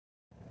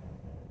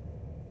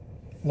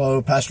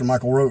Hello, Pastor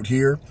Michael Rote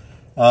here.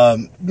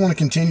 Want to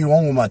continue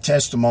on with my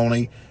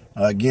testimony.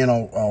 Again,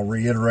 I'll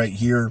reiterate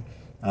here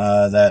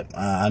that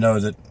I know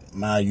that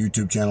my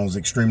YouTube channel is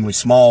extremely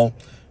small,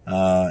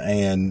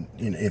 and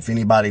if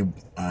anybody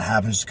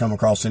happens to come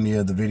across any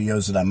of the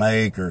videos that I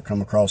make or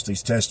come across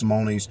these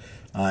testimonies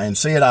and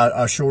see it,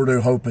 I sure do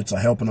hope it's a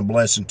help and a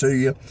blessing to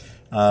you.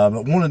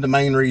 But one of the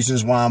main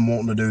reasons why I'm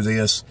wanting to do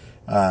this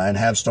and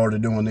have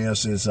started doing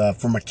this is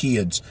for my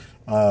kids.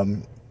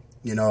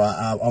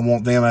 I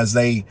want them as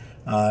they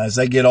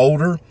get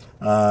older,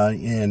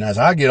 and as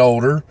I get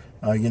older,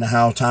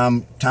 how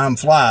time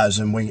flies,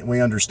 and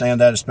we understand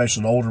that,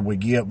 especially the older we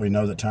get, we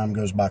know that time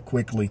goes by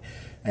quickly,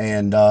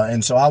 and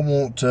so I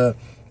want to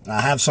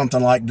have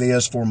something like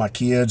this for my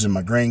kids and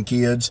my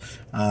grandkids,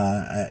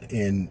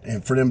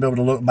 and for them to be able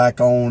to look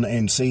back on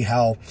and see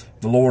how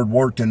the Lord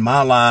worked in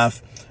my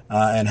life,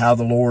 and how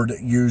the Lord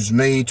used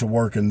me to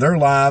work in their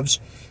lives.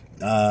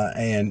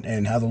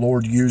 And how the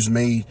Lord used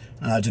me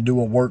to do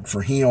a work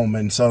for Him,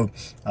 and so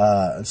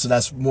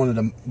that's one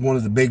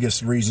of the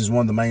biggest reasons,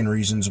 one of the main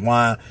reasons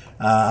why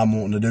I'm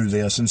wanting to do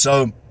this. And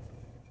so,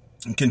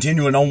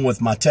 continuing on with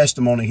my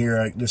testimony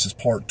here, this is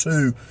part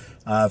 2.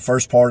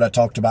 First part, I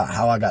talked about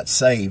how I got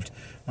saved.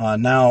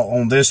 Now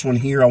on this one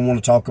here, I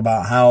want to talk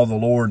about how the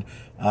Lord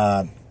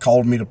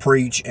called me to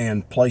preach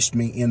and placed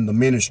me in the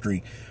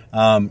ministry.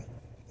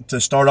 To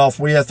start off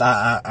with,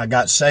 I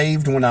got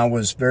saved when I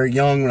was very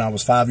young, when I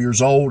was 5 years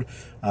old.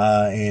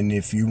 And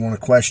if you want to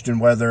question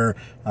whether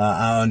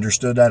I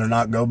understood that or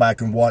not, go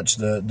back and watch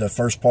the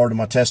first part of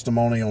my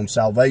testimony on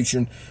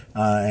salvation,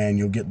 and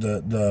you'll get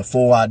the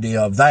full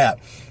idea of that.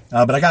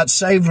 But I got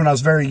saved when I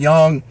was very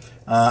young.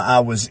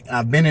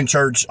 I've been in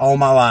church all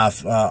my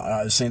life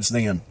since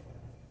then.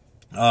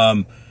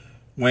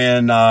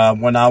 When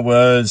I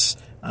was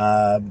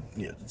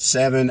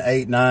 7,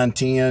 8, 9,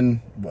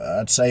 10,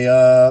 I'd say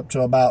up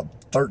to about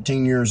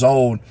 13 years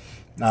old.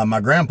 My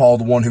grandpa,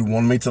 the one who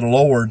won me to the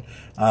Lord,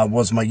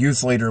 was my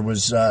youth leader.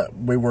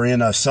 We were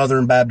in a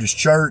Southern Baptist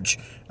church,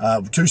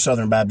 2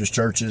 Southern Baptist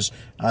churches,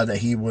 that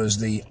he was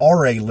the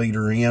RA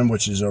leader in,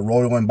 which is a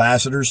Royal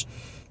Ambassadors.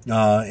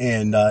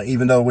 And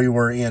even though we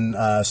were in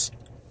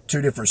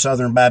 2 different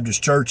Southern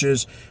Baptist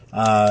churches,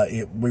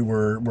 we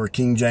were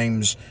King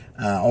James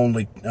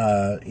only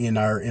in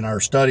our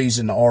studies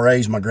in the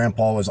RAs. My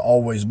grandpa has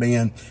always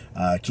been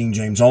King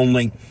James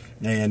only,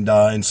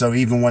 and so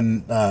even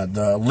when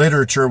the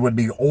literature would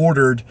be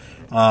ordered,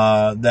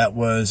 that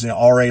was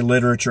RA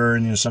literature,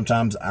 and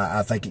sometimes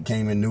I think it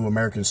came in New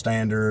American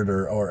Standard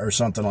or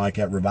something like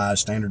that, Revised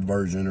Standard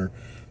Version or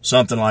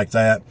something like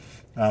that.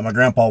 My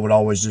grandpa would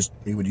always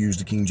he would use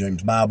the King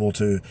James Bible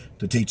to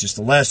teach us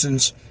the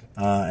lessons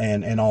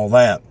and all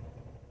that.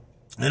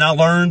 And I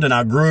learned and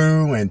I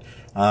grew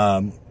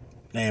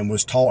and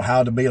was taught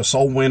how to be a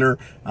soul winner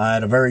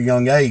at a very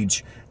young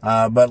age.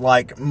 But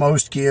like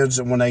most kids,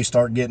 when they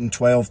start getting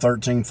 12,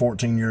 13,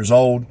 14 years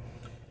old,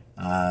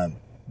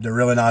 they're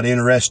really not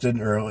interested,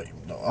 or a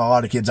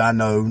lot of kids I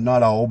know,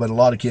 not all, but a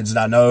lot of kids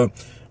that I know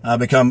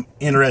become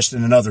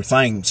interested in other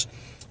things.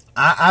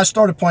 I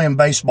started playing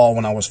baseball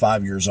when I was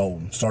 5 years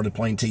old, started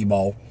playing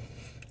t-ball.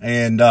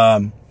 And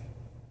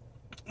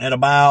at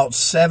about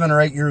 7 or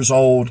 8 years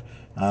old,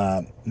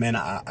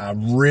 I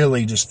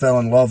really just fell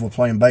in love with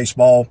playing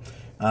baseball,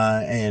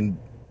 and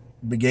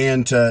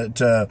began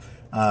to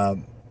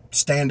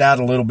stand out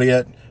a little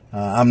bit.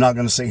 I'm not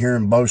going to sit here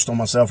and boast on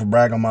myself or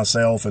brag on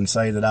myself and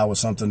say that I was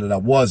something that I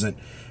wasn't.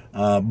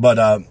 But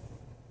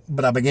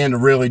I began to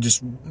really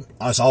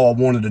that's all I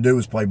wanted to do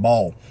was play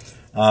ball.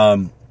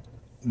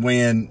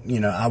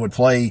 When, I would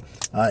play,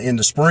 in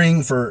the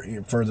spring for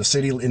the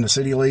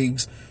city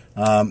leagues.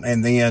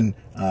 And then,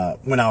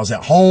 when I was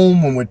at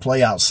home, when we'd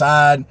play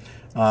outside,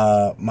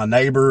 my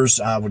neighbors,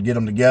 I would get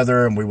them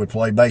together and we would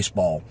play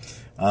baseball.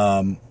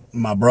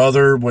 My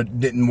brother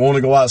didn't want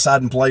to go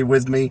outside and play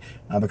with me,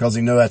 because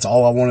he knew that's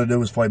all I wanted to do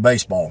was play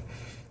baseball.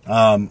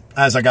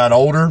 As I got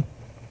older,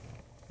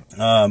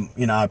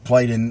 I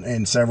played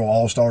in several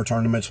all-star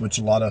tournaments, which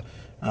a lot of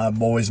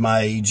boys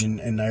my age and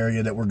in the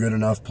area that were good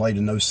enough played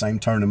in those same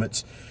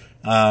tournaments.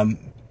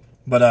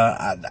 But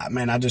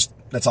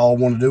that's all I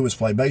wanted to do was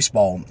play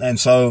baseball. And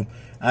so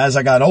as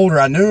I got older,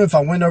 I knew if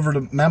I went over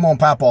to Mama and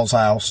Papa's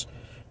house,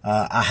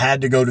 I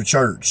had to go to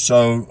church.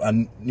 So,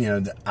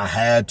 I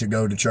had to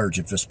go to church.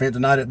 If I spent the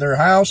night at their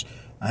house,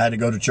 I had to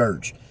go to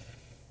church.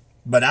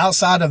 But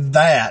outside of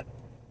that,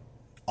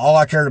 all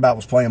I cared about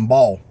was playing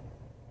ball.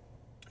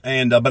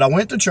 And, but I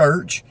went to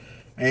church,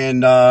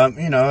 and,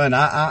 and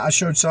I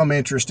showed some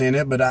interest in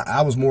it, but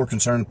I was more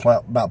concerned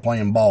about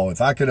playing ball. If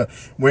I could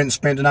have went and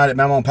spent the night at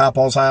Mama and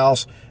Papa's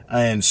house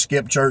and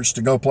skipped church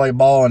to go play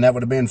ball, and that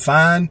would have been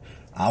fine,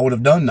 I would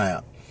have done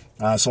that.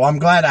 So I'm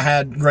glad I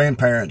had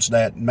grandparents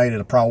that made it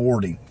a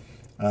priority,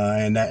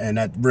 and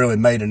that really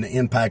made an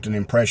impact and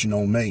impression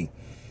on me.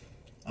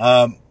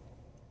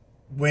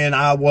 When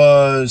I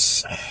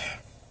was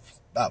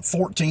about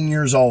 14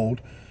 years old,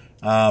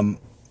 my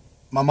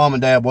mom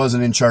and dad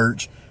wasn't in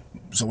church,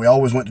 so we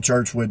always went to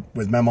church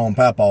with Mama and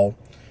Papa,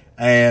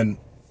 and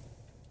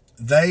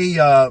they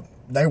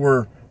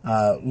were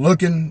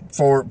looking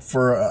for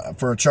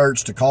a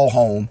church to call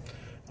home,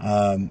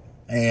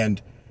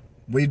 and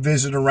we'd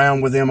visit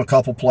around with them a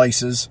couple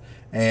places,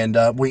 and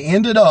we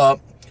ended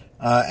up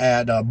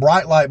at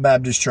Bright Light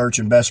Baptist Church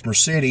in Bessemer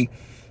City,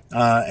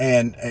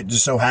 and it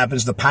just so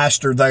happens the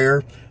pastor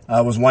there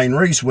was Wayne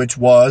Reese, which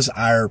was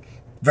our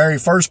very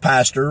first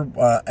pastor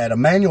at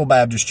Emmanuel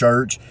Baptist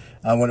Church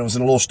when it was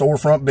in a little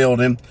storefront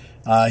building.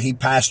 He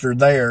pastored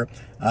there,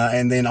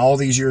 and then all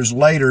these years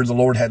later, the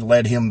Lord had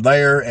led him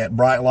there at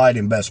Bright Light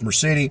in Bessemer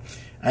City.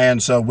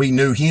 And so we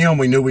knew him.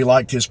 We knew we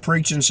liked his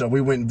preaching, so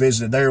we went and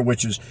visited there,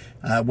 which is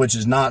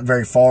not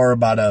very far,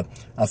 about a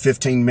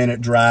 15-minute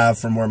drive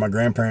from where my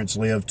grandparents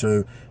lived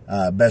to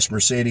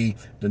Bessemer City,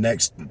 the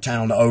next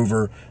town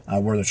over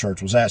where the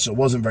church was at. So it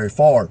wasn't very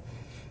far.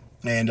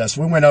 And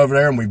so we went over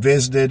there and we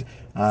visited,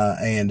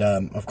 and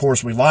of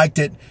course we liked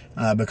it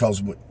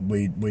because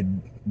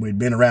we'd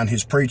been around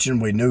his preaching.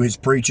 We knew his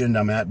preaching.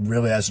 I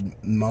mean, that's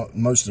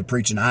most of the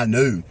preaching I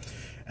knew.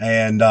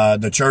 And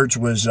the church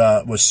was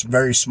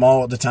very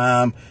small at the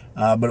time,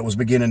 but it was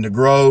beginning to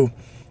grow.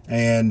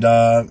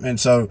 And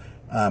so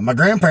my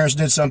grandparents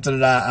did something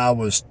that I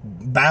was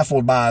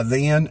baffled by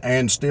then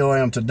and still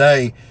am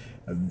today.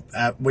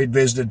 We'd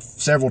visited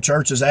several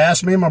churches. They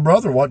asked me and my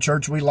brother what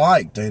church we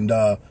liked, and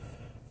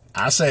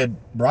I said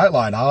Bright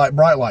Light. I like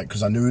Bright Light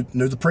because I knew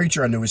the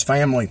preacher. I knew his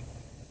family.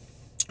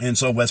 And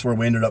so that's where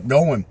we ended up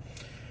going.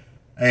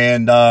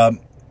 And I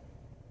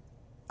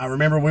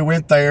remember we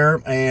went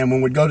there, and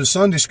when we'd go to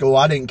Sunday school,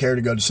 I didn't care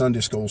to go to Sunday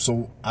school,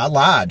 so I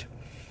lied.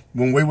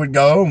 When we would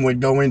go, and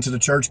we'd go into the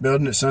church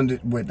building at Sunday,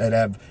 they'd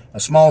have a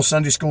small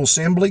Sunday school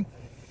assembly,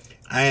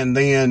 and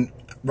then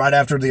right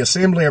after the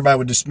assembly, everybody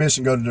would dismiss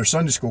and go to their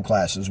Sunday school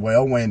classes.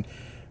 Well, when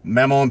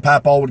Mama and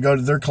Papa would go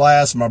to their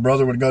class, my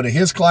brother would go to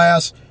his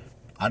class,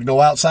 I'd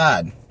go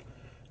outside.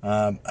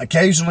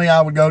 Occasionally,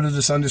 I would go to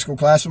the Sunday school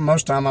class, but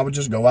most of the time, I would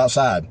just go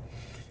outside.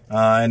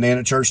 And then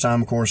at church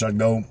time, of course, I'd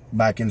go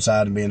back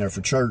inside and be in there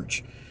for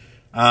church.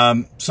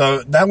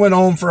 So that went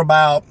on for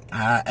about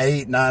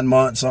 8-9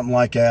 months, something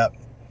like that.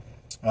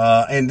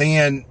 And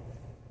then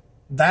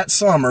that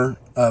summer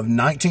of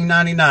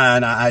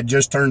 1999, I had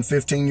just turned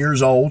 15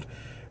 years old,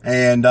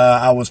 and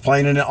I was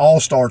playing in an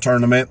all-star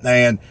tournament,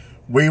 and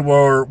we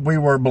were,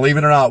 believe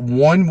it or not,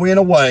 one win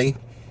away.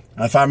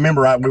 If I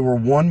remember right, we were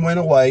one win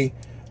away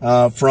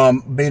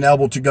from being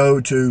able to go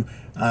to.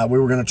 We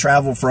were going to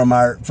travel from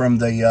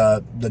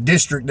the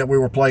district that we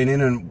were playing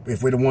in, and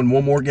if we'd have won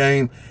one more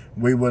game,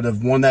 we would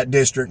have won that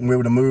district, and we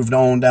would have moved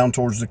on down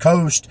towards the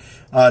coast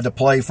to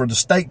play for the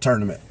state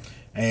tournament.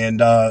 And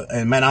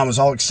man, I was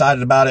all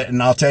excited about it.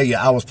 And I'll tell you,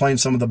 I was playing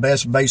some of the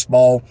best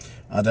baseball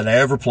that I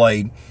ever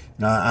played.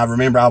 I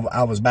remember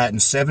I was batting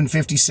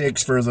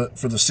 .756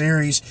 for the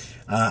series.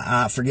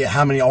 I forget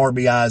how many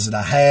RBIs that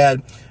I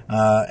had,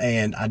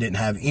 and I didn't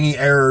have any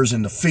errors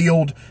in the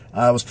field.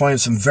 I was playing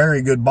some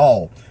very good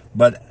ball.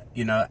 But,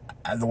 you know,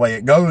 the way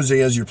it goes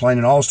is you're playing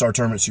an all-star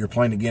tournament, so you're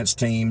playing against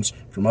teams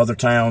from other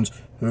towns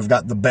who have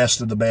got the best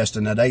of the best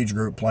in that age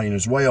group playing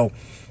as well.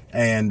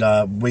 And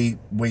we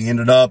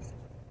ended up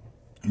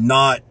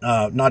not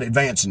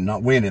advancing,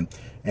 not winning.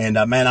 And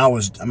man,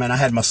 I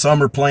had my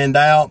summer planned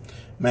out.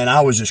 Man,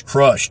 I was just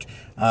crushed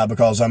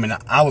because I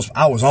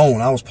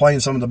was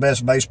playing some of the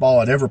best baseball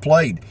I'd ever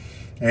played.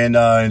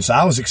 And so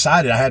I was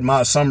excited. I had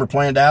my summer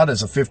planned out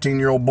as a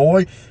 15-year-old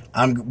boy.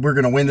 We're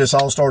going to win this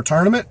all-star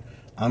tournament.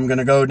 I'm going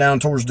to go down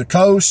towards the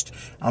coast.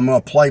 I'm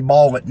going to play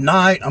ball at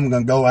night. I'm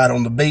going to go out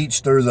on the beach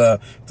through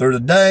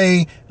the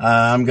day.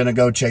 I'm going to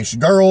go chase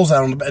girls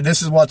out on the.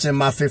 This is what's in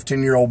my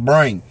 15-year-old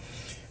brain,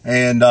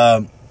 and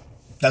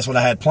that's what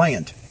I had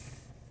planned.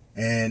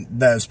 And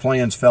those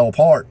plans fell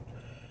apart.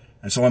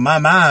 And so in my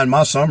mind,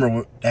 my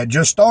summer had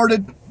just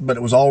started, but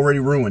it was already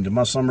ruined. And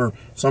my summer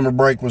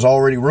break was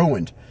already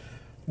ruined.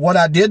 What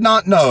I did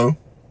not know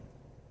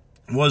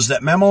was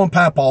that Mama and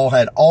Papa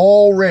had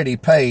already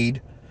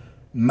paid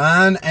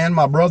mine and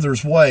my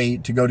brother's way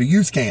to go to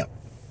youth camp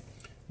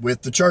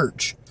with the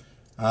church.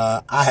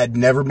 I had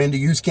never been to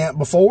youth camp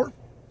before,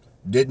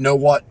 didn't know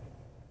what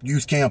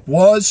youth camp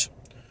was,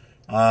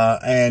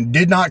 and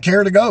did not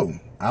care to go.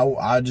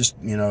 I just,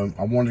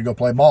 I wanted to go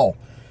play ball.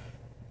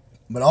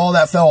 But all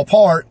that fell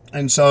apart,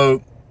 and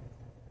so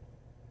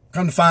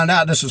come to find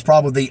out, this was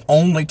probably the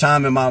only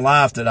time in my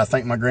life that I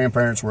think my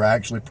grandparents were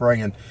actually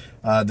praying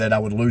that I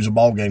would lose a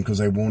ball game because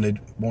they wanted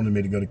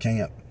me to go to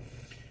camp.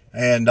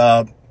 And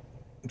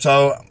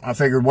so I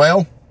figured,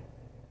 well,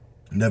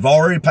 they've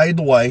already paid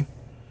the way.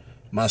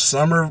 My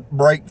summer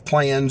break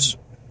plans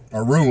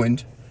are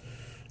ruined.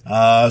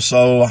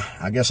 So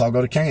I guess I'll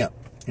go to camp.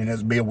 And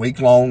it'll be a week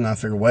long. I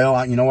figured,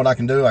 well, you know what I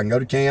can do? I can go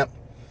to camp.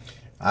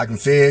 I can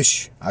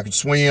fish. I can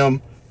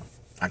swim.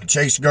 I can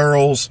chase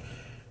girls.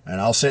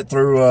 And I'll sit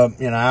through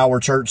an hour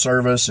church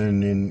service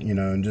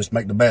and just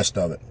make the best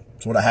of it.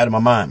 That's what I had in my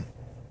mind.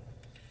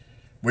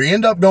 We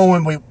end up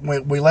going,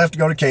 we left to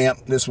go to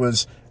camp. This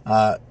was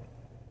it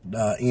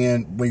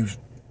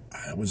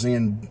was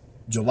in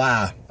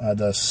July,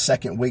 the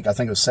second week. I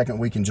think it was second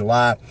week in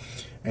July.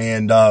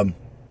 And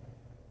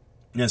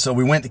so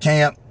we went to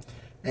camp,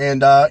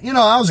 And, you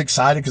know, I was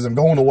excited because I'm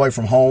going away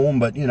from home,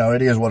 but, you know,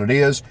 it is what it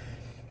is.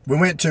 We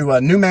went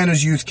to New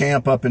Manna's youth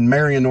camp up in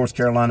Marion, North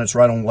Carolina. It's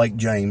right on Lake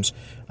James.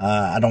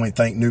 I don't even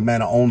think New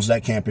Manna owns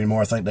that camp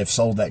anymore. I think they've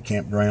sold that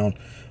campground.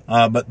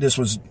 But this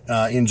was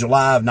in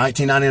July of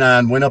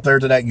 1999. Went up there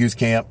to that youth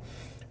camp.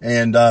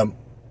 And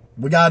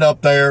we got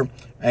up there.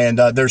 And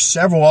there's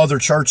several other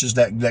churches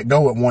that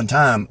go at one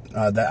time.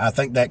 That I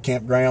think that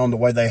campground, the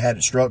way they had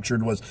it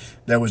structured, was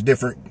there was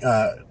different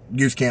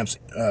youth camps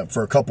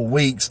for a couple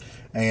weeks,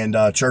 and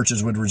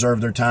churches would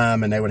reserve their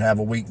time, and they would have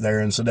a week there,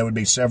 and so there would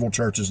be several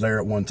churches there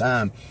at one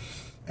time,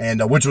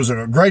 and which was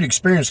a great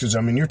experience because,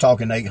 I mean, you're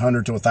talking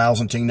 800 to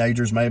 1,000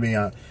 teenagers, maybe,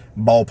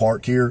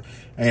 ballpark here,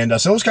 and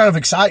so it was kind of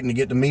exciting to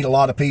get to meet a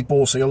lot of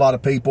people, see a lot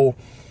of people,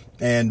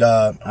 and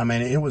I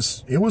mean, it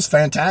was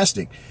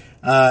fantastic,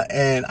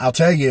 and I'll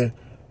tell you,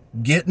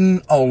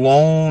 getting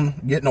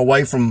alone, getting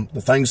away from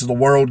the things of the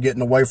world,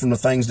 getting away from the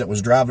things that was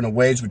driving a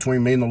wedge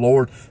between me and the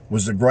Lord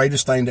was the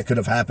greatest thing that could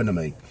have happened to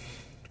me.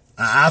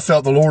 I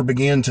felt the Lord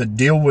begin to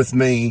deal with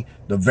me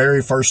the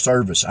very first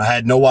service. I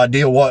had no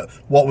idea what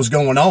was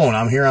going on.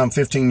 I'm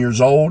 15 years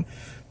old,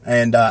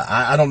 and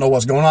I don't know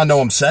what's going on. I know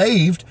I'm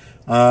saved,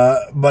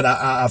 but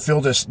I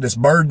feel this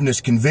burden, this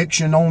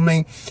conviction on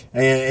me,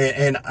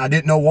 and I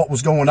didn't know what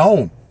was going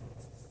on.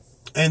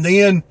 And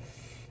then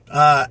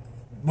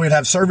we'd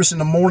have service in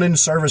the morning,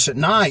 service at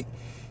night.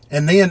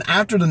 And then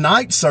after the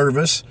night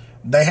service,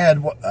 they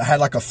had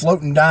like a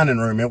floating dining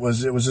room. It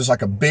was just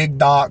like a big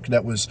dock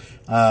that was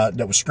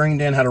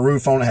screened in, had a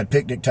roof on it, had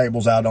picnic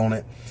tables out on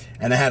it.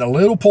 And it had a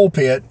little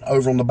pulpit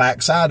over on the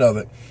back side of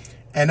it.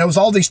 And there was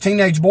all these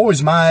teenage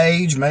boys my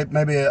age,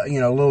 maybe a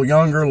little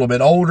younger, a little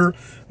bit older.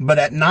 But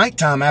at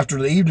nighttime after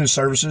the evening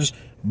services,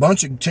 a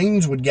bunch of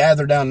teens would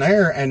gather down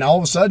there. And all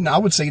of a sudden I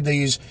would see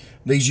these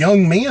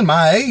young men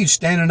my age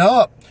standing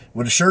up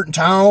with a shirt and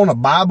tie on, a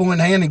Bible in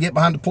hand, and get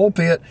behind the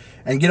pulpit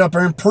and get up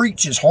there and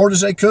preach as hard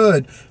as they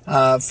could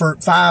for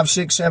 5,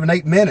 6, 7,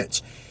 8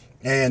 minutes.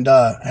 And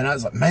I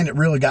was like, man, it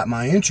really got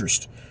my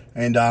interest.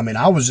 And I mean,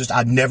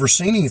 I'd never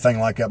seen anything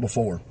like that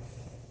before.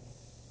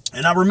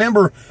 And I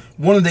remember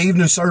one of the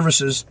evening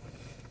services,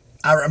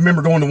 I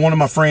remember going to one of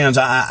my friends.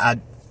 I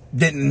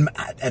didn't,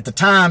 at the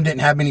time, didn't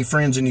have many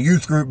friends in the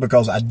youth group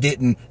because I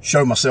didn't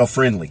show myself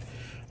friendly.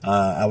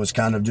 I was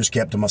kind of just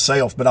kept to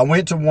myself, but I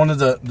went to one of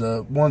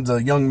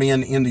the young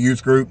men in the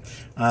youth group,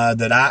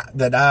 that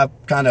I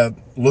kind of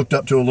looked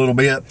up to a little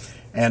bit.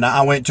 And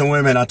I went to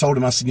him and I told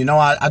him, I said,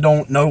 I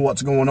don't know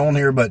what's going on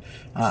here, but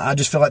I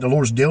just feel like the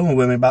Lord's dealing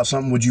with me about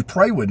something. Would you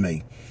pray with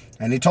me?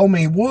 And he told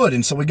me he would.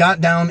 And so we got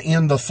down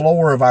in the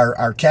floor of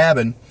our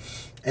cabin,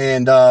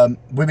 and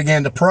we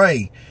began to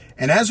pray.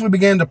 And as we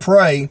began to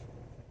pray,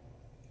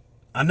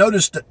 I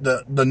noticed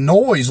that the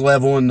noise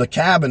level in the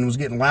cabin was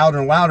getting louder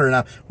and louder, and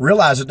I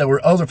realized that there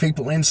were other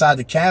people inside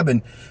the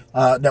cabin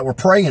that were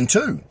praying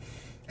too.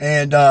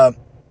 And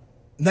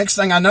next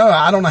thing I know,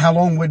 I don't know how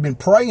long we'd been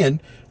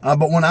praying,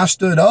 but when I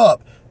stood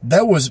up,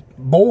 there was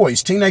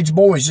boys, teenage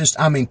boys, just,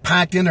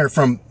 packed in there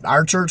from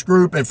our church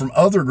group and from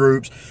other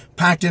groups,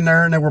 packed in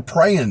there, and they were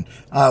praying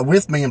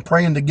with me and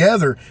praying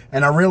together.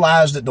 And I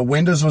realized that the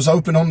windows was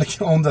open on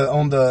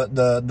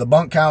the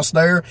bunkhouse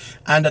there,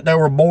 and that there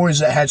were boys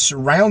that had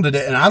surrounded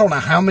it. And I don't know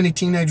how many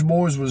teenage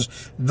boys was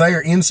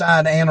there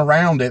inside and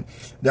around it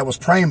that was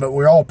praying, but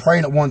we were all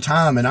praying at one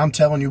time. And I'm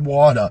telling you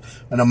what,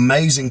 an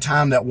amazing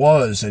time that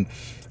was.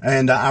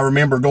 And I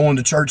remember going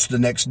to church the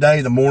next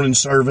day, the morning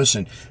service,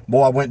 and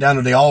boy, I went down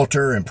to the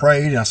altar and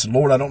prayed, and I said,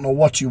 Lord, I don't know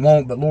what you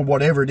want, but Lord,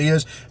 whatever it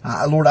is,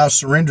 Lord, I'll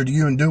surrender to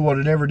you and do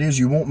whatever it is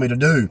you want me to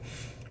do.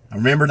 I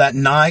remember that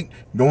night,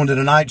 going to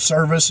the night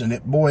service, and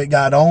it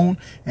got on,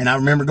 and I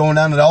remember going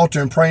down to the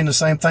altar and praying the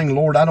same thing.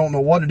 Lord, I don't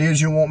know what it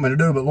is you want me to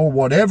do, but Lord,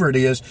 whatever it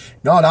is,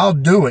 God, I'll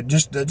do it.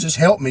 Just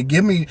help me.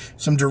 Give me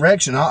some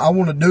direction. I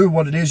want to do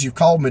what it is you've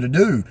called me to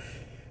do.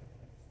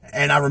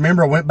 And I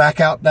remember I went back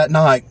out that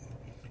night,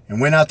 and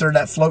went out there to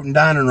that floating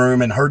dining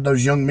room and heard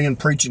those young men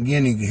preaching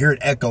again. You could hear it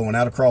echoing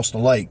out across the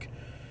lake.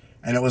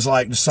 And it was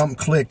like something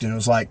clicked, and it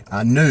was like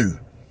I knew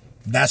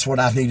that's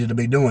what I needed to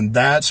be doing.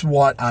 That's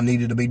what I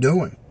needed to be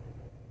doing.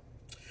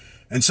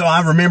 And so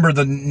I remember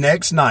the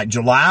next night,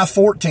 July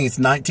 14th,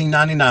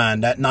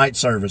 1999, that night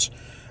service,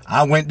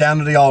 I went down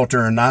to the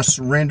altar and I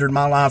surrendered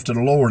my life to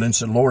the Lord and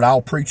said, Lord,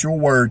 I'll preach your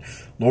word.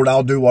 Lord,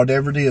 I'll do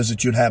whatever it is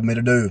that you'd have me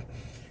to do.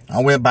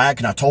 I went back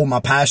and I told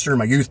my pastor,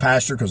 my youth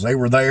pastor, because they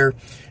were there,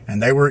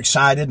 and they were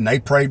excited, and they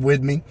prayed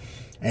with me.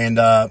 And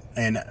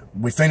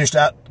we finished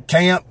out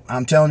camp.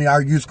 I'm telling you,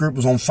 our youth group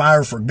was on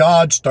fire for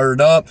God,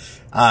 stirred up.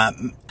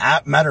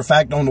 Matter of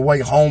fact, on the way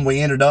home, we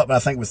ended up, I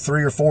think, with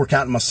 3 or 4,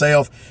 counting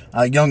myself,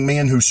 young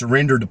men who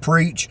surrendered to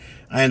preach.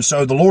 And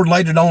so the Lord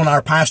laid it on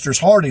our pastor's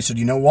heart. He said,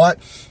 you know what?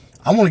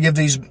 I want to give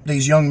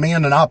these young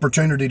men an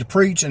opportunity to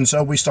preach. And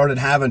so we started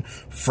having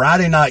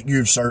Friday night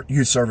youth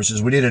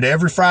services. We did it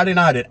every Friday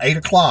night at 8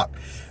 o'clock.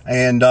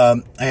 And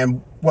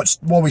what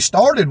we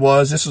started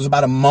was, this was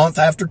about a month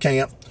after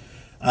camp.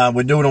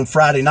 We'd do it on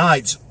Friday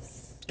nights.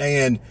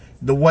 And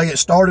the way it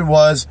started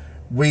was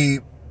we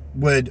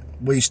would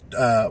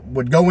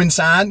go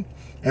inside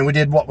and we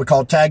did what we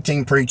call tag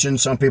team preaching.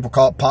 Some people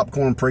call it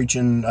popcorn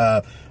preaching.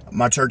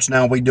 My church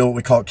now, we do what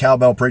we call it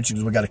cowbell preaching,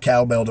 because we got a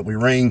cowbell that we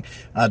ring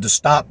to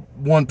stop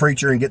one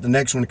preacher and get the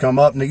next one to come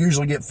up. And they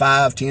usually get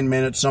 5-10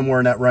 minutes, somewhere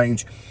in that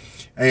range.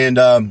 And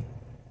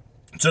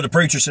so the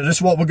preacher said, this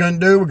is what we're going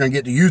to do. We're going to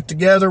get the youth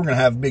together. We're going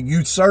to have a big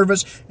youth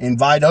service,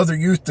 invite other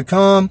youth to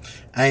come,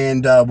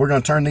 and we're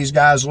going to turn these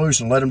guys loose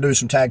and let them do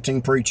some tag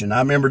team preaching. I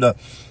remember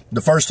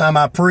the first time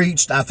I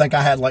preached, I think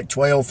I had like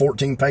 12,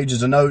 14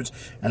 pages of notes,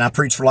 and I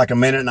preached for like a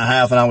minute and a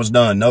half, and I was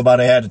done.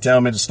 Nobody had to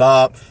tell me to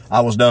stop.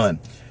 I was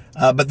done.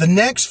 But the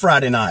next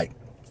Friday night,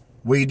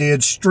 we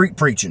did street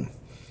preaching.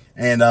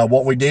 And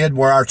what we did,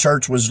 where our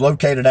church was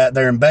located at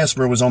there in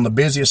Bessemer, was on the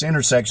busiest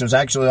intersection. It was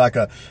actually like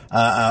a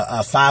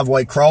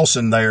 5-way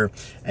crossing there.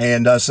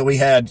 And so we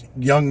had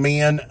young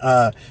men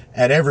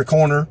at every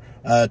corner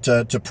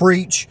to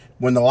preach.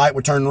 When the light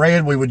would turn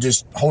red, we would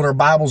just hold our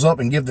Bibles up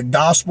and give the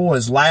gospel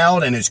as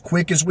loud and as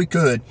quick as we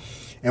could.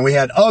 And we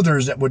had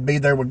others that would be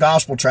there with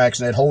gospel tracts,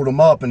 and they'd hold them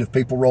up. And if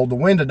people rolled the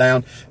window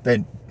down,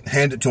 they'd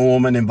hand it to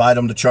them and invite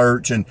them to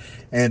church. And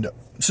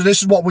so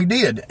this is what we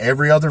did.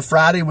 Every other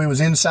Friday, we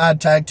was inside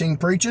tag team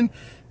preaching.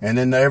 And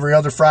then every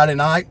other Friday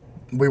night,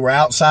 we were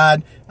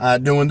outside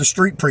doing the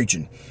street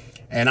preaching.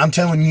 And I'm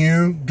telling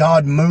you,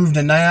 God moved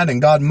in that,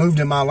 and God moved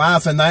in my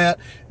life in that,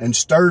 and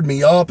stirred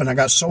me up, and I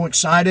got so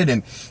excited.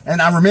 And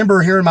I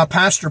remember hearing my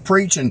pastor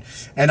preach, and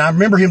I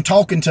remember him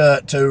talking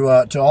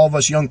to all of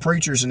us young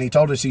preachers, and he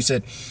told us, he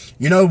said,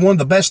 you know, one of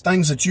the best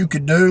things that you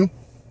could do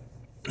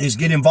is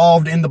get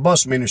involved in the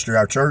bus ministry.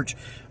 Our church,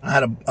 I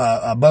had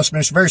a bus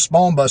ministry, very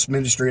small bus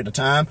ministry at the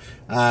time.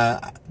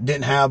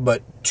 Didn't have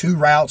but 2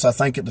 routes, I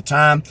think, at the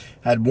time.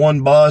 Had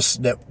one bus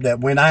that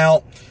went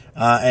out,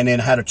 and then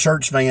had a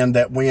church van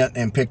that went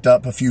and picked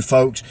up a few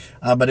folks.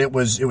 But it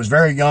was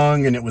very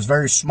young, and it was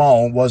very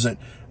small. It wasn't,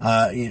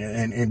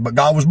 but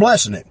God was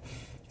blessing it.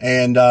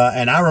 And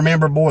I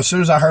remember, boy, as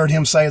soon as I heard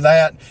him say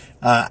that,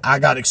 I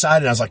got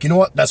excited. I was like, you know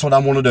what? That's what I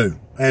want to do.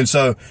 And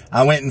so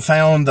I went and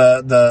found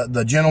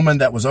the gentleman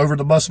that was over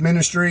the bus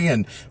ministry,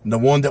 and the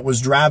one that was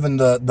driving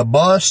the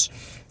bus.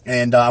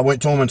 And I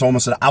went to him and told him, I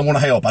said, I want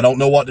to help. I don't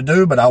know what to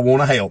do, but I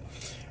want to help.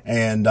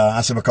 And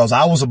I said, because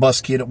I was a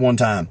bus kid at one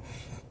time.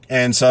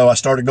 And so I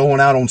started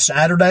going out on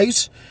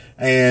Saturdays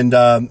and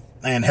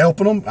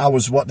helping them. I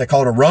was what they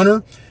called a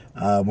runner.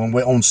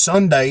 On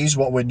Sundays,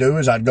 what we'd do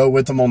is I'd go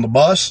with them on the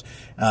bus.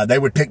 They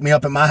would pick me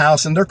up at my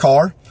house in their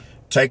car,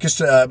 take us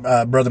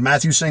to, Brother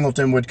Matthew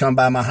Singleton would come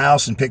by my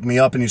house and pick me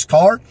up in his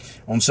car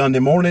on Sunday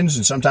mornings.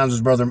 And sometimes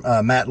his brother,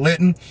 Matt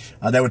Litton,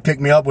 they would pick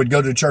me up. We'd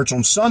go to church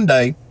on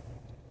Sunday,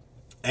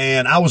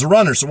 and I was a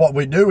runner. So what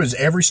we'd do is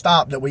every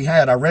stop that we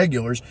had, our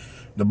regulars,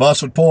 the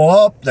bus would pull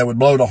up, they would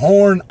blow the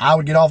horn, I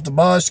would get off the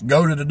bus,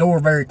 go to the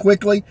door very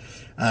quickly,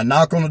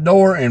 knock on the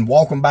door, and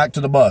walk them back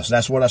to the bus.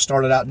 That's what I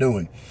started out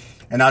doing.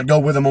 And I'd go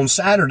with them on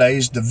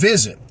Saturdays to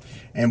visit.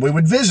 And we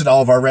would visit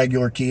all of our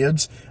regular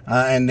kids,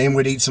 and then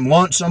we'd eat some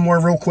lunch somewhere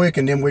real quick,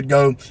 and then we'd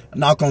go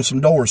knock on some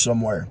doors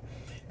somewhere.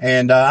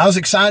 And I was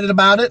excited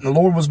about it, and the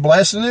Lord was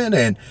blessing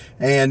it.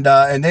 And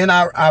then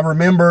I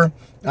remember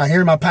I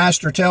hear my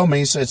pastor tell me,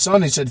 he said,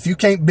 son, he said, if you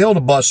can't build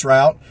a bus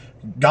route,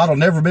 God will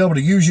never be able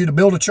to use you to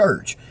build a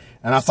church.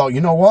 And I thought,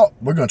 you know what?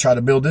 We're going to try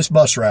to build this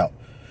bus route.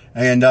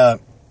 And I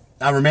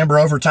remember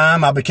over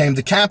time, I became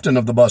the captain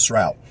of the bus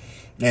route,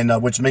 and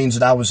which means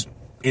that I was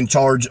in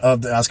charge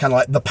of I was kind of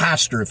like the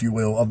pastor, if you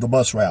will, of the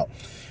bus route.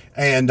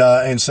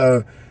 And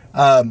so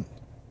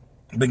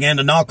began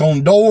to knock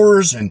on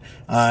doors, and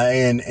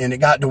it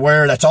got to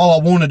where that's all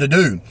I wanted to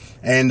do.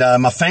 And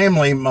my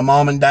family, my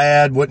mom and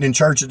dad, wasn't in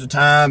church at the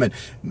time,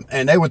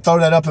 and they would throw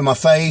that up in my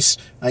face,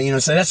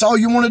 say, that's all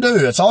you want to do.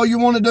 That's all you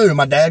want to do.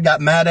 My dad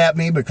got mad at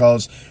me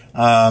because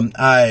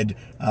I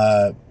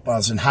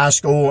was in high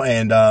school,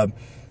 and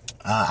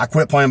I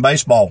quit playing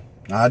baseball.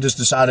 I just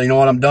decided, you know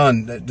what, I'm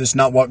done. This is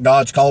not what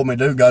God's called me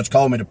to do. God's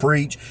called me to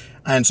preach.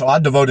 And so I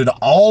devoted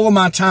all of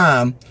my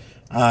time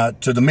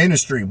to the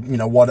ministry,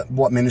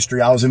 what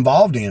ministry I was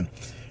involved in.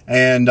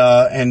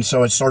 And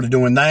so it started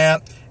doing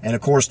that. And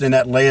of course, then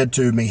that led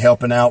to me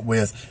helping out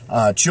with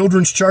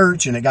children's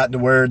church. And it got to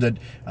where that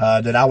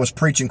I was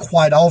preaching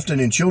quite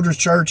often in children's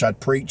church. I'd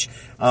preach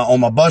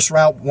on my bus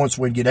route. Once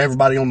we'd get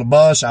everybody on the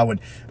bus, I would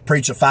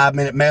preach a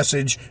 5-minute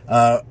message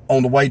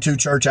on the way to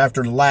church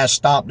after the last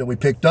stop that we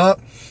picked up.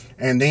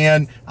 And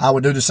then I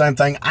would do the same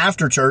thing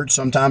after church.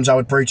 Sometimes I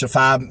would preach a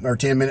 5 or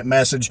 10-minute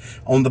message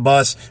on the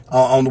bus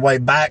on the way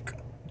back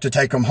to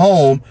take them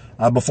home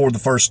before the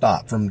first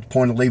stop, from the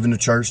point of leaving the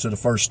church to the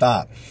first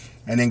stop.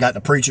 And then got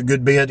to preach a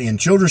good bit in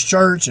children's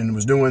church, and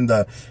was doing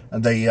the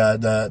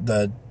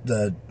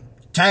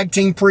tag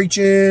team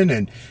preaching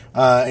and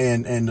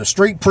the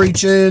street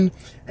preaching.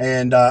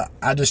 And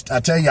I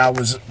tell you, I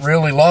was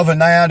really loving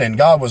that, and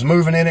God was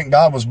moving in it, and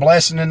God was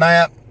blessing in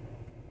that.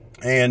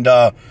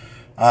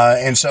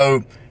 And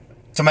so,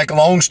 to make a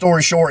long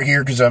story short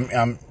here, because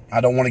I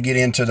don't want to get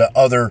into the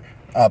other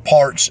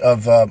parts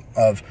of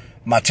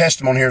my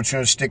testimony here. It's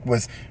going to stick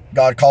with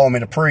God calling me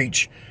to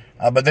preach.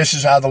 But this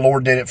is how the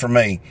Lord did it for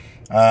me.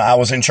 I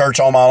was in church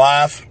all my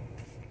life.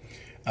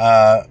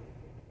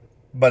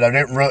 but I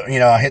didn't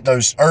really, I hit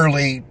those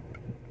early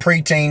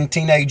preteen,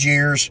 teenage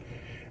years,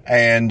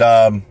 and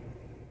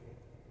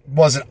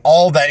wasn't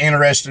all that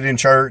interested in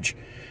church.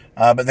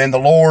 But then the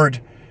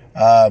Lord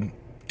kind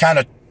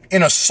of,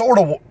 in a sort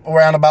of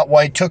roundabout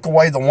way, took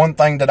away the one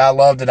thing that I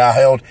loved, that I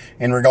held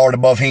in regard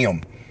above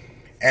Him,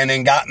 and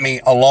then got me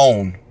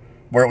alone,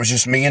 where it was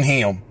just me and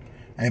Him.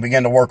 And He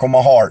began to work on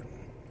my heart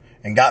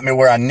and got me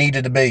where I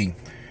needed to be.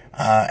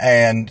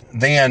 And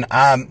then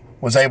I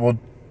was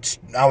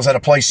at a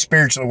place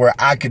spiritually where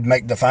I could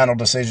make the final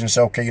decision and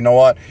say, okay, you know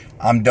what?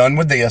 I'm done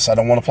with this. I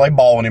don't want to play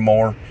ball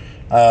anymore.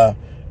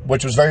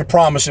 Which was very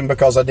promising,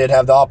 because I did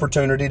have the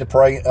opportunity to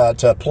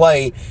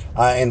play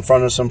in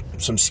front of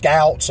some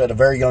scouts at a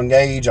very young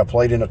age. I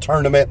played in a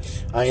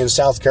tournament in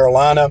South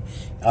Carolina,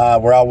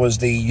 where I was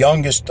the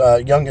youngest boy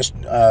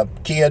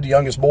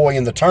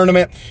in the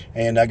tournament,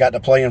 and I got to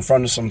play in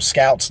front of some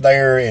scouts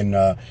there, and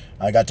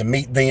I got to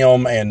meet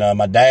them, and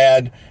my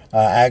dad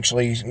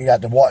actually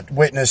got to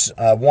witness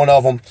one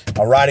of them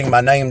writing my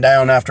name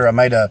down after I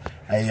made a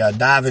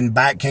diving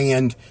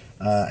backhand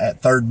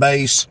at third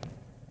base.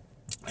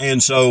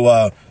 And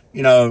so,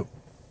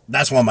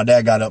 that's why my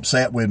dad got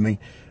upset with me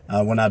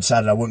when I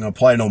decided I wasn't going to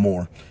play no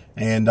more.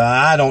 And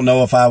I don't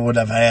know if I would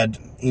have had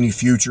any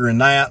future in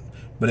that,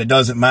 but it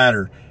doesn't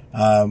matter.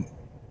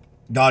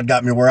 God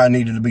got me where I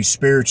needed to be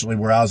spiritually,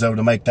 where I was able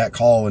to make that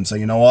call and say,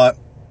 you know what?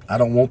 I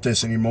don't want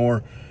this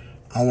anymore.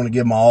 I want to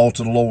give my all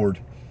to the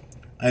Lord.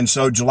 And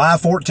so July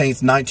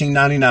 14th,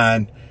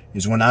 1999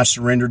 is when I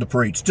surrendered to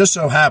preach. Just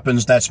so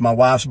happens that's my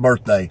wife's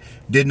birthday.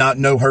 Did not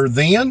know her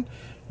then.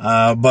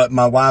 But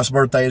my wife's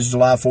birthday is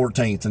July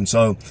 14th. And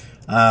so,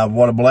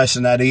 what a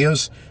blessing that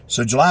is.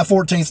 So July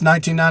 14th,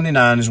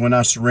 1999 is when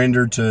I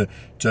surrendered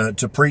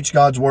to preach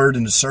God's word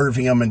and to serve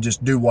Him and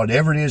just do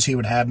whatever it is He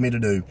would have me to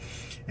do.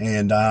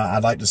 And,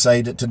 I'd like to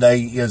say that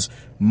today is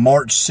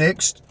March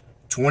 6th,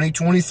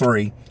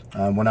 2023.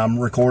 When I'm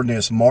recording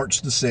this,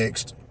 March the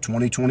 6th,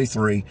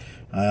 2023.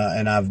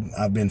 And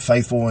I've been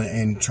faithful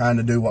in trying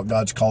to do what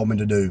God's called me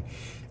to do.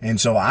 And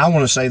so I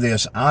want to say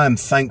this. I'm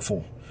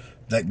thankful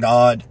that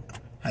God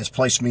has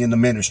placed me in the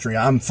ministry.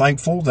 I'm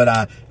thankful that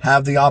I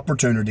have the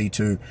opportunity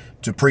to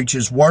preach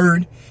His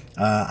word.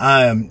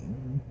 I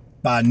am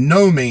by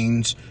no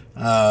means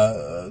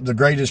the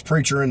greatest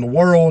preacher in the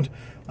world,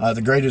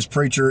 the greatest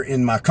preacher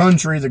in my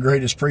country, the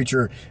greatest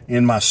preacher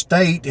in my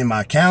state, in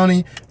my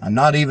county. I'm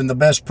not even the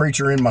best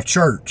preacher in my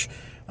church.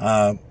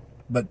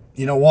 But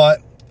you know what?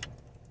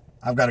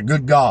 I've got a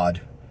good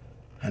God,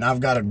 and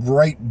I've got a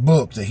great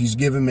book that He's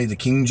given me, the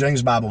King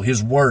James Bible,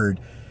 His word,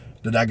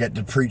 that I get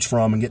to preach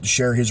from and get to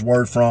share His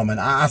word from. And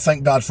I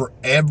thank God for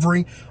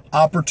every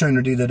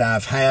opportunity that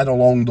I've had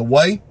along the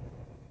way.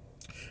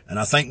 And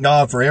I thank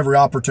God for every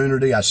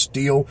opportunity I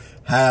still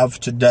have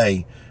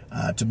today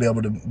to be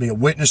able to be a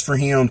witness for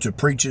Him, to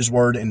preach His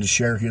word, and to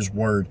share His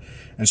word.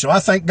 And so I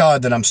thank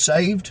God that I'm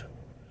saved.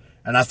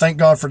 And I thank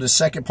God for the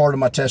second part of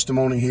my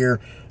testimony here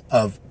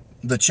of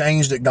the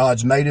change that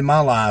God's made in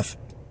my life.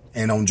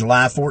 And on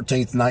July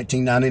 14th,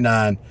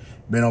 1999,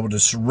 being able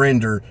to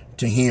surrender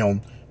to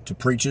Him, to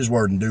preach His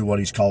word and do what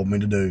He's called me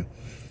to do.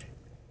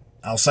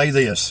 I'll say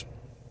this.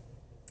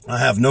 I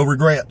have no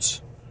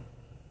regrets.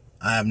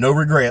 I have no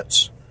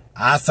regrets.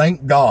 I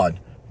thank God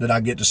that I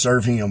get to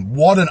serve Him.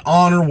 What an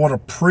honor, what a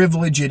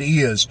privilege it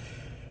is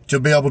to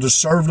be able to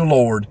serve the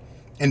Lord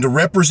and to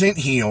represent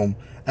Him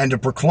and to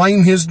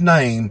proclaim His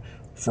name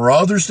for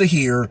others to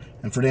hear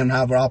and for them to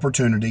have an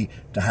opportunity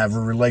to have a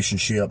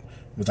relationship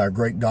with our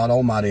great God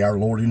Almighty, our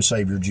Lord and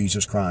Savior,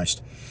 Jesus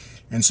Christ.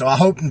 And so I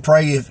hope and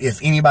pray if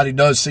anybody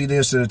does see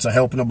this, that it's a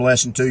help and a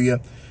blessing to you.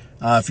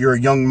 If you're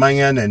a young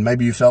man and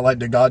maybe you felt like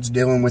that God's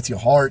dealing with your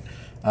heart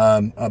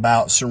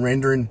about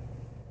surrendering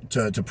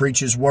to preach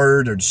His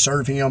word or to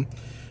serve Him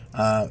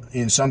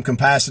in some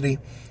capacity,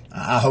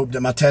 I hope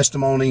that my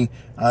testimony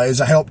is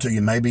a help to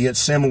you. Maybe it's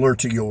similar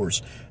to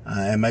yours,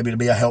 and maybe to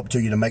be a help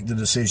to you to make the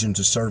decision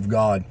to serve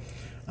God.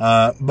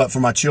 But for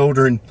my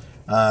children,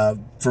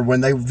 for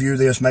when they view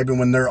this, maybe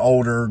when they're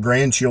older,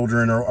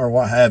 grandchildren or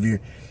what have you,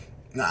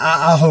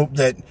 I hope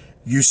that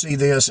you see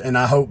this, and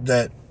I hope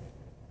that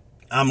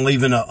I'm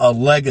leaving a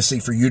legacy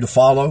for you to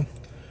follow.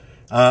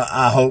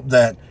 I hope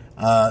that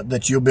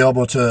that you'll be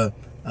able to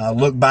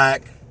look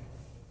back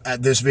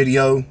at this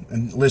video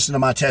and listen to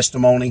my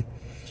testimony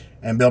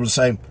and be able to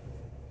say,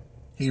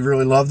 he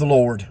really loved the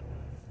Lord,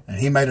 and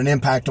he made an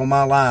impact on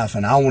my life,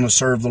 and I want to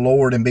serve the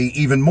Lord and be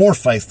even more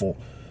faithful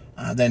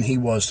than he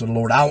was to the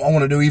Lord. I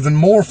want to do even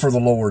more for the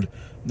Lord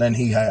than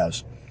he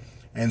has.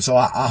 And so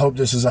I hope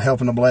this is a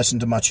help and a blessing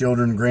to my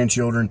children and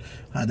grandchildren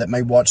that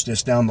may watch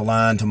this down the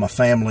line, to my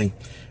family.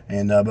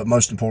 And but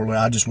most importantly,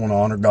 I just want to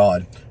honor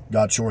God.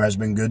 God sure has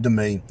been good to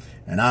me,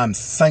 and I'm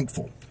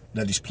thankful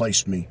that he's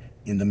placed me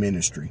in the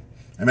ministry.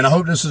 I mean, I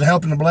hope this is a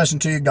help and a blessing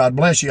to you. God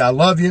bless you. I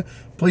love you.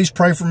 Please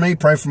pray for me.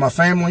 Pray for my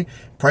family.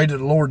 Pray that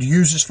the Lord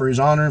uses for his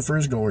honor and for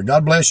his glory.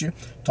 God bless you.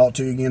 Talk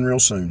to you again real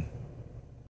soon.